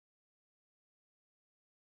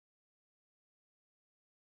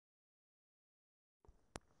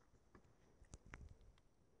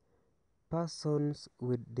Persons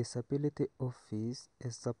with Disability Office, a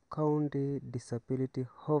sub-county disability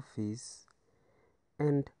office,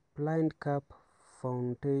 and Blind Cap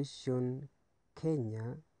Foundation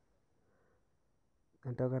Kenya,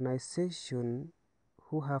 an organization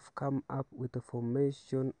who have come up with the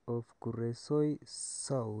formation of Kuresoi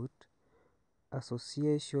South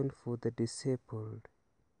Association for the Disabled.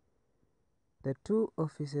 The two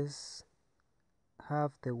offices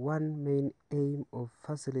have the one main aim of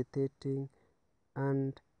facilitating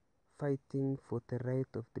and fighting for the right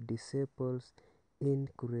of the disabled in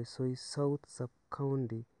Kuresoi South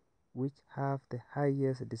Sub-County, which have the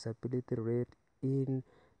highest disability rate in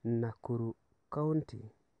Nakuru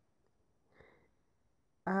County.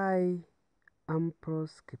 I,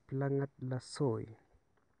 Ambrose K Lasoy,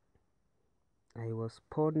 I was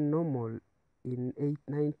born normal in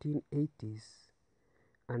 1980s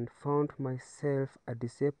and found myself a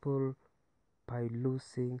disabled by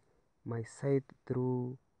losing my sight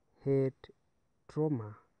through head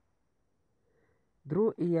trauma.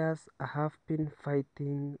 Through years, I have been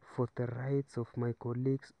fighting for the rights of my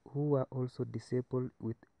colleagues who are also disabled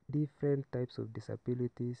with different types of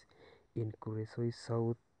disabilities in Kuresoi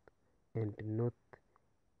South and North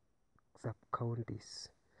sub-counties.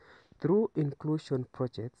 Through inclusion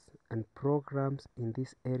projects and programs in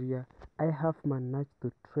this area, I have managed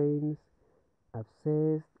to train,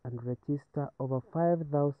 assess, and register over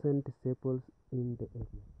 5,000 disabled in the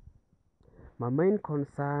area. My main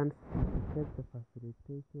concerns are the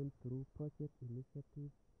facilitation through project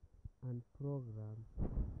initiatives and programs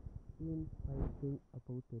in fighting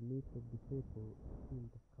about the needs of disabled in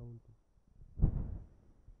the county.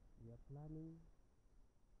 We are planning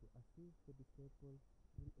to assist the disabled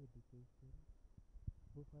in education,